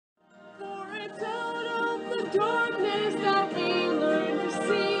It's out of the darkness that we learn to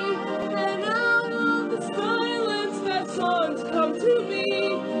see, and out of the silence that songs come to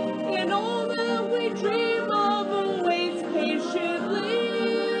be, and all that we dream of awaits patiently.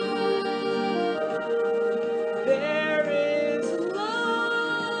 There is life.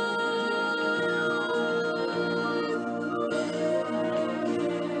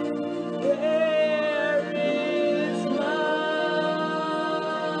 There is life.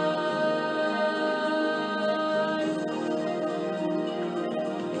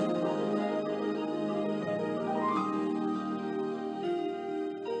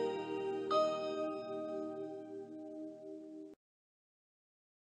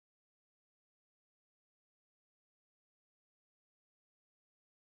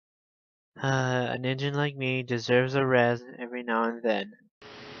 An engine like me deserves a res every now and then.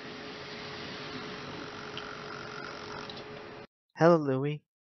 Hello, Louie.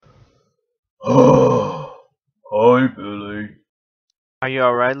 Oh, hi, Billy. Are you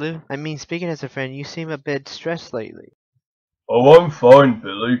alright, Lou? I mean, speaking as a friend, you seem a bit stressed lately. Oh, I'm fine,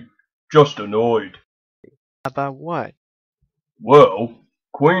 Billy. Just annoyed. About what? Well,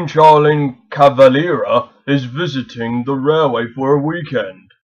 Queen Charlene Cavalira is visiting the railway for a weekend.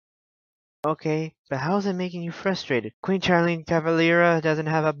 Okay, but how is it making you frustrated? Queen Charlene Cavalira doesn't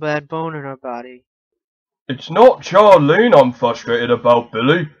have a bad bone in her body. It's not Charlene I'm frustrated about,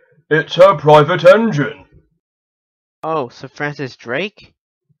 Billy. It's her private engine. Oh, Sir Francis Drake?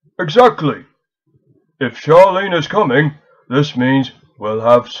 Exactly. If Charlene is coming, this means we'll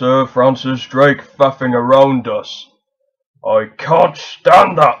have Sir Francis Drake faffing around us. I can't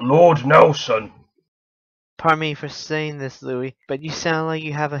stand that Lord Nelson. Pardon me for saying this, Louis, but you sound like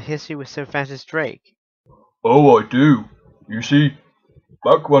you have a history with Sir Francis Drake. Oh, I do. You see,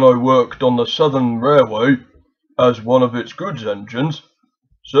 back when I worked on the Southern Railway as one of its goods engines,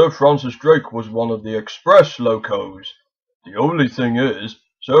 Sir Francis Drake was one of the express locos. The only thing is,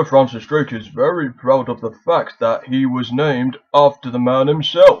 Sir Francis Drake is very proud of the fact that he was named after the man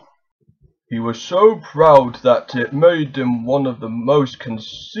himself. He was so proud that it made him one of the most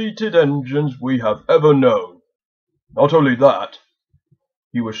conceited engines we have ever known. Not only that,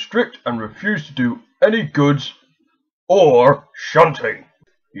 he was strict and refused to do any goods or shunting.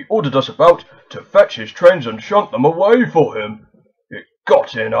 He ordered us about to fetch his trains and shunt them away for him. It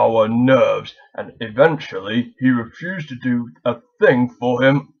got in our nerves, and eventually he refused to do a thing for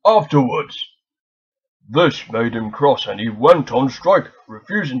him afterwards. This made him cross, and he went on strike,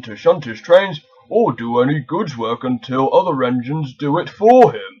 refusing to shunt his trains or do any goods work until other engines do it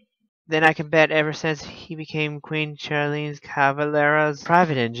for him. Then I can bet ever since he became Queen Charlene Cavalera's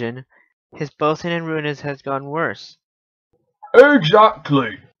private engine, his boating and rudeness has gone worse.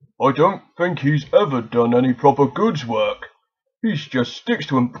 Exactly. I don't think he's ever done any proper goods work. He just sticks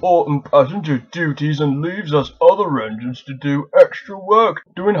to important passenger duties and leaves us other engines to do extra work,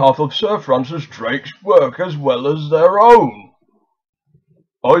 doing half of Sir Francis Drake's work as well as their own.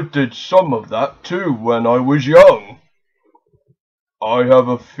 I did some of that too when I was young. I have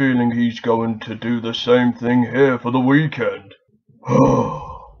a feeling he's going to do the same thing here for the weekend.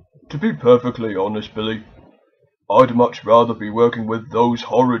 To be perfectly honest, Billy, I'd much rather be working with those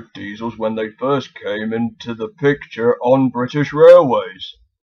horrid diesels when they first came into the picture on British railways.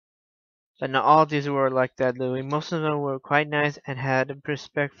 But not all diesel were like that, Louis. Most of them were quite nice and had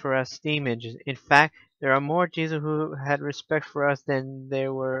respect for us steam engines. In fact, there are more diesel who had respect for us than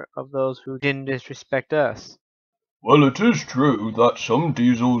there were of those who didn't disrespect us. Well, it is true that some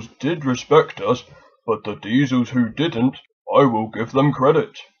diesels did respect us, but the diesels who didn't, I will give them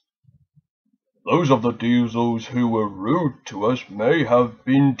credit. Those of the diesels who were rude to us may have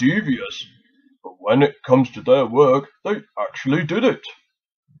been devious, but when it comes to their work, they actually did it.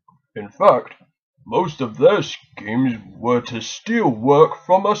 In fact, most of their schemes were to steal work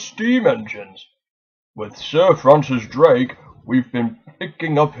from us steam engines. With Sir Francis Drake, we've been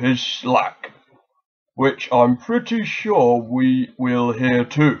picking up his slack, which I'm pretty sure we will here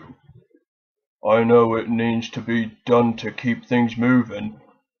too. I know it needs to be done to keep things moving,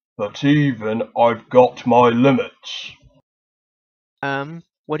 but even I've got my limits.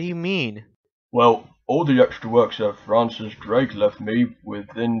 What do you mean? Well, all the extra work Sir Francis Drake left me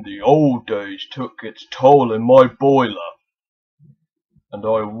within the old days took its toll in my boiler. And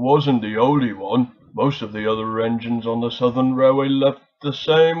I wasn't the only one. Most of the other engines on the Southern Railway left the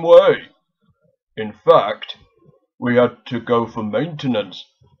same way. In fact, we had to go for maintenance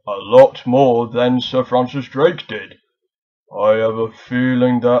a lot more than Sir Francis Drake did. I have a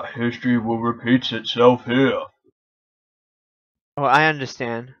feeling that history will repeat itself here. Oh, I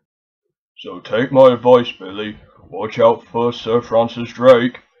understand. So take my advice, Billy. Watch out for Sir Francis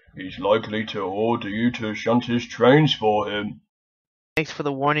Drake. He's likely to order you to shunt his trains for him. Thanks for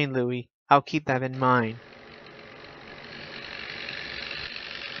the warning, Louis. I'll keep that in mind.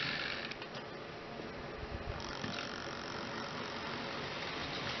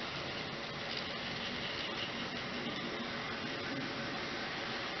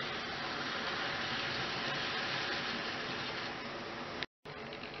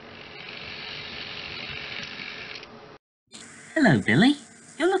 Hello, Billy.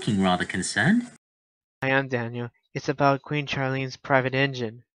 You're looking rather concerned. I am, Daniel. It's about Queen Charlene's private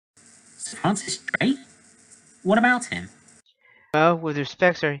engine. Sir Francis Drake? What about him? Well, with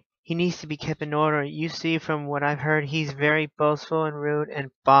respect, sir, he needs to be kept in order. You see, from what I've heard, he's very boastful and rude and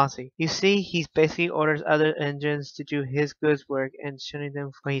bossy. You see, he basically orders other engines to do his goods work and shunting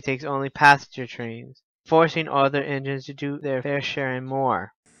them when he takes only passenger trains, forcing other engines to do their fair share and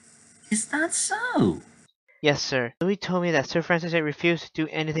more. Is that so? Yes, sir. Louis told me that Sir Francis had refused to do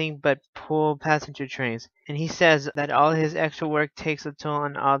anything but pull passenger trains, and he says that all his extra work takes a toll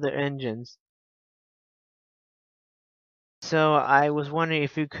on other engines. So I was wondering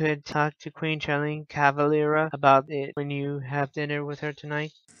if you could talk to Queen Charlene Cavalira about it when you have dinner with her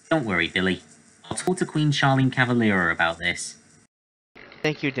tonight. Don't worry, Billy. I'll talk to Queen Charlene Cavalira about this.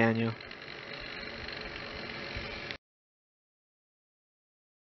 Thank you, Daniel.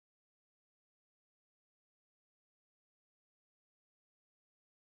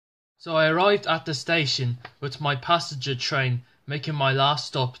 So I arrived at the station with my passenger train making my last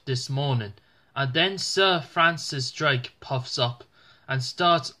stop this morning, and then Sir Francis Drake puffs up and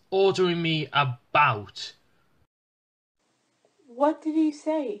starts ordering me about. What did he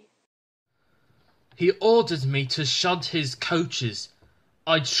say? He ordered me to shunt his coaches.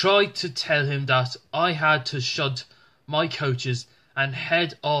 I tried to tell him that I had to shunt my coaches and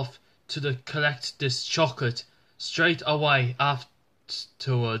head off to collect this chocolate straight away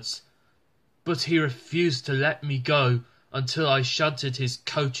afterwards, but he refused to let me go until I shunted his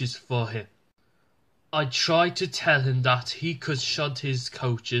coaches for him. I tried to tell him that he could shunt his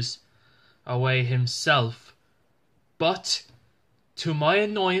coaches away himself, but, to my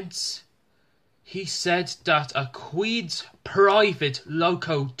annoyance, he said that a Queen's private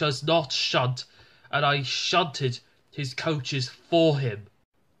loco does not shunt, and I shunted his coaches for him.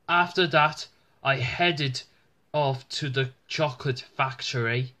 After that, I headed off to the chocolate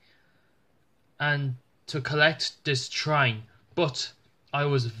factory and to collect this train, but I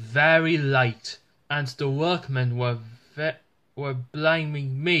was very late, and the workmen were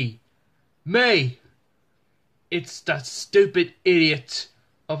blaming me. Me! It's that stupid idiot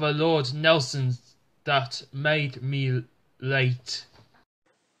of a Lord Nelson that made me late.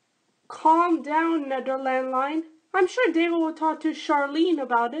 Calm down, Netherlandline. I'm sure David will talk to Charlene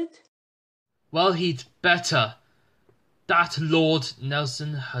about it. Well, he'd better. That Lord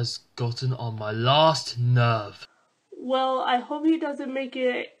Nelson has gotten on my last nerve. Well, I hope he doesn't make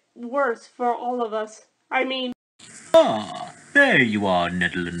it worse for all of us. I mean... Ah, there you are,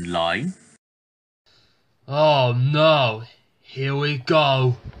 Netherland Line. Oh no, here we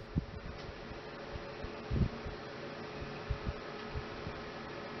go.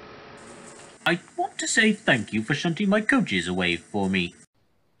 I want to say thank you for shunting my coaches away for me.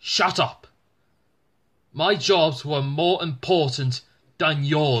 Shut up. My jobs were more important than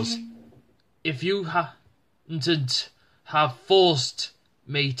yours. If you hadn't have forced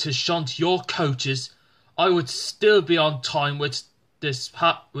me to shunt your coaches, I would still be on time with this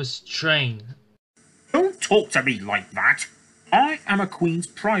train. Don't talk to me like that. I am a Queen's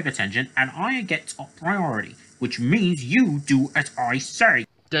private engine and I get top priority, which means you do as I say.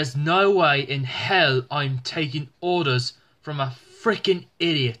 There's no way in hell I'm taking orders from a frickin'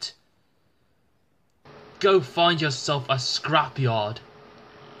 idiot. Go find yourself a scrapyard.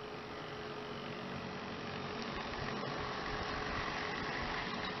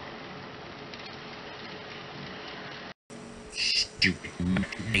 Stupid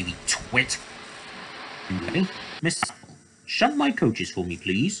Navy twit. Miss, shunt my coaches for me,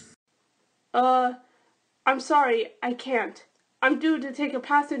 please. I'm sorry, I can't. I'm due to take a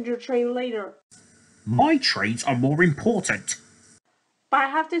passenger train later. My trains are more important. But I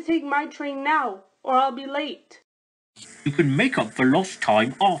have to take my train now, or I'll be late. You can make up for lost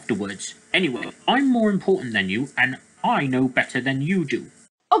time afterwards. Anyway, I'm more important than you, and I know better than you do.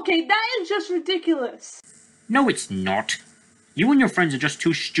 Okay, that is just ridiculous. No, it's not. You and your friends are just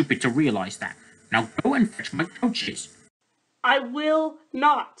too stupid to realize that. Now go and fetch my coaches. I will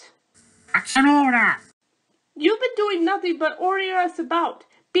not. That's an order. You've been doing nothing but ordering us about,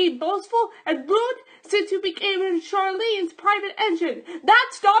 being boastful and rude since you became in Charlene's private engine. That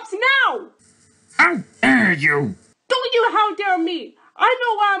stops now! How dare you! Don't you how dare me! I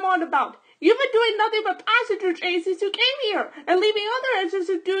know what I'm on about. You've been doing nothing but passenger trains since you came here, and leaving other engines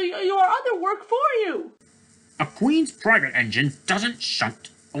to do your other work for you. A Queen's private engine doesn't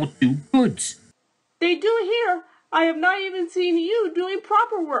shunt or do goods. They do here. I have not even seen you doing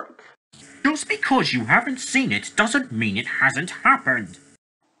proper work. Just because you haven't seen it doesn't mean it hasn't happened.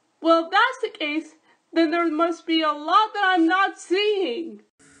 Well, if that's the case, then there must be a lot that I'm not seeing.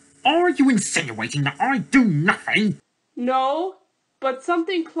 Are you insinuating that I do nothing? No, but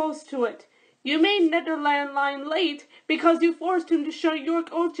something close to it. You made Netherland Line late because you forced him to shunt your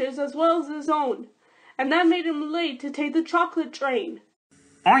coaches as well as his own. And that made him late to take the chocolate train.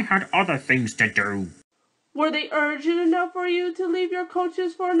 I had other things to do. Were they urgent enough for you to leave your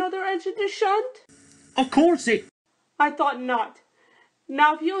coaches for another engine to shunt? Of course it... I thought not.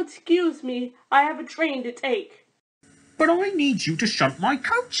 Now if you'll excuse me, I have a train to take. But I need you to shunt my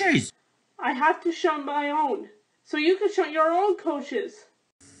coaches. I have to shunt my own, so you can shunt your own coaches.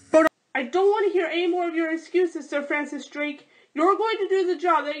 But I don't want to hear any more of your excuses, Sir Francis Drake. You're going to do the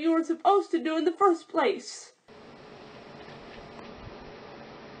job that you were supposed to do in the first place.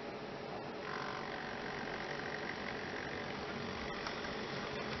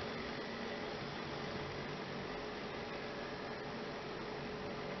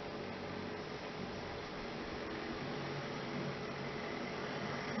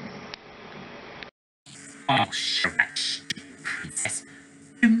 oh, shut that stupid princess.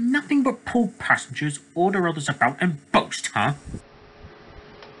 Do nothing but pull passengers, order others about, and boast, huh?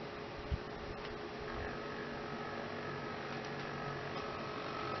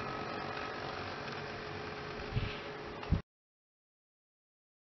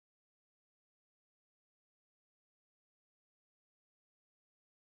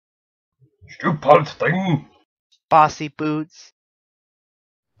 Stupid thing! Bossy boots.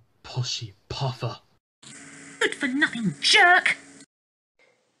 Pushy puffer. Good for nothing jerk!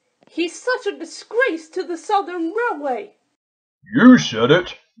 He's such a disgrace to the Southern Railway. You said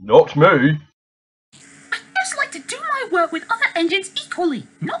it, not me. I just like to do my work with other engines equally,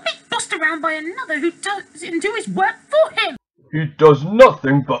 not be bossed around by another who doesn't do his work for him. He does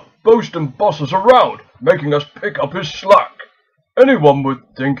nothing but boast and boss us around, making us pick up his slack. Anyone would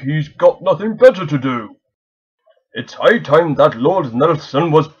think he's got nothing better to do. It's high time that Lord Nelson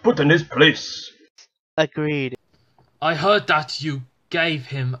was put in his place. Agreed. I heard that you gave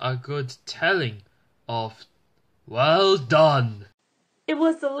him a good telling of. Well done. It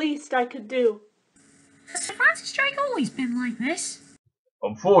was the least I could do. Has Sir Francis Drake always been like this?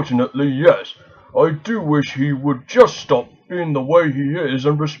 Unfortunately, yes. I do wish he would just stop being the way he is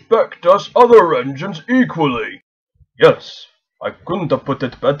and respect us other engines equally. Yes, I couldn't have put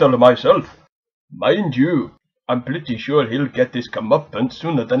it better myself. Mind you, I'm pretty sure he'll get his comeuppance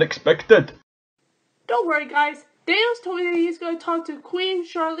sooner than expected. Don't worry, guys. Daniels told me that he's going to talk to Queen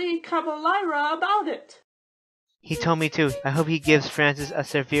Charlene Cavalira about it. He told me too. I hope he gives Francis a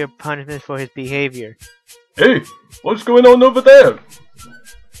severe punishment for his behavior. Hey, what's going on over there?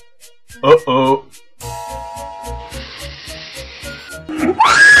 Uh-oh.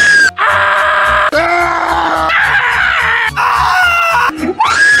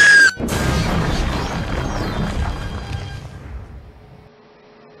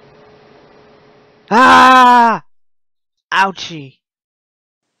 Ah! Ouchie.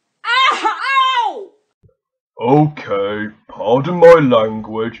 Ow! Okay, pardon my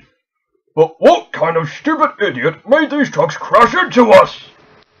language, but what kind of stupid idiot made these trucks crash into us?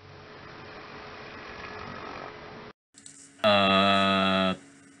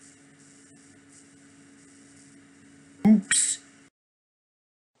 Oops.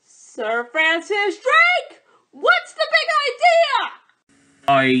 Sir Francis Drake! What's the big idea?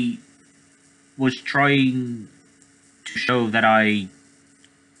 I was trying to show that I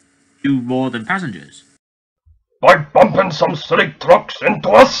do more than passengers. By bumping some silly trucks into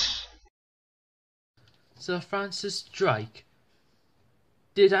us? Sir Francis Drake,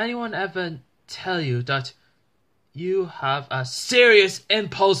 did anyone ever tell you that you have a serious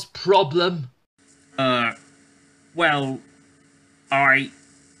impulse problem? Well, I'm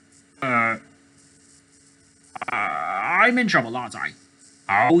in trouble, aren't I?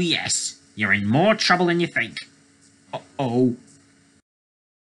 Oh yes, you're in more trouble than you think. Uh-oh.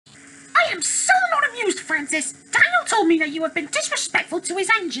 I am so not amused, Francis. Daniel told me that you have been disrespectful to his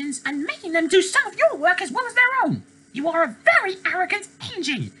engines and making them do some of your work as well as their own. You are a very arrogant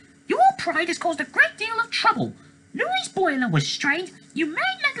engine. Your pride has caused a great deal of trouble. Louis' boiler was strained. You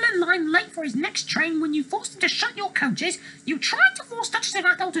made Netherland Line late for his next train when you forced him to shut your coaches. You tried to force Duchess of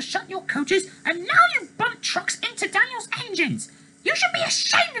Atholl to shut your coaches, and now you bumped trucks into Daniel's engines. You should be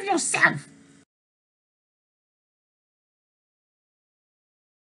ashamed of yourself.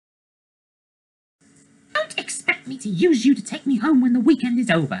 don't expect me to use you to take me home when the weekend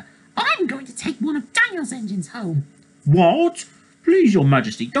is over. I'm going to take one of Daniel's engines home. What? Please, your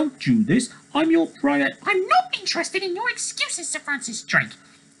majesty, don't do this. I'm your private... I'm not interested in your excuses, Sir Francis Drake.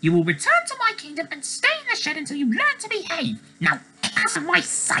 You will return to my kingdom and stay in the shed until you learn to behave. Now, get out of my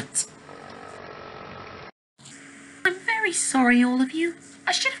sight. I'm very sorry, all of you.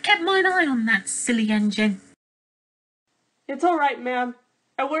 I should have kept my eye on that silly engine. It's alright, ma'am.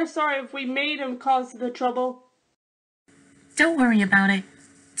 And we're sorry if we made him cause the trouble. Don't worry about it.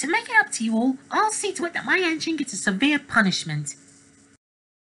 To make it up to you all, I'll see to it that my engine gets a severe punishment.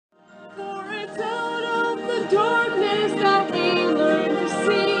 For it's out of the darkness that we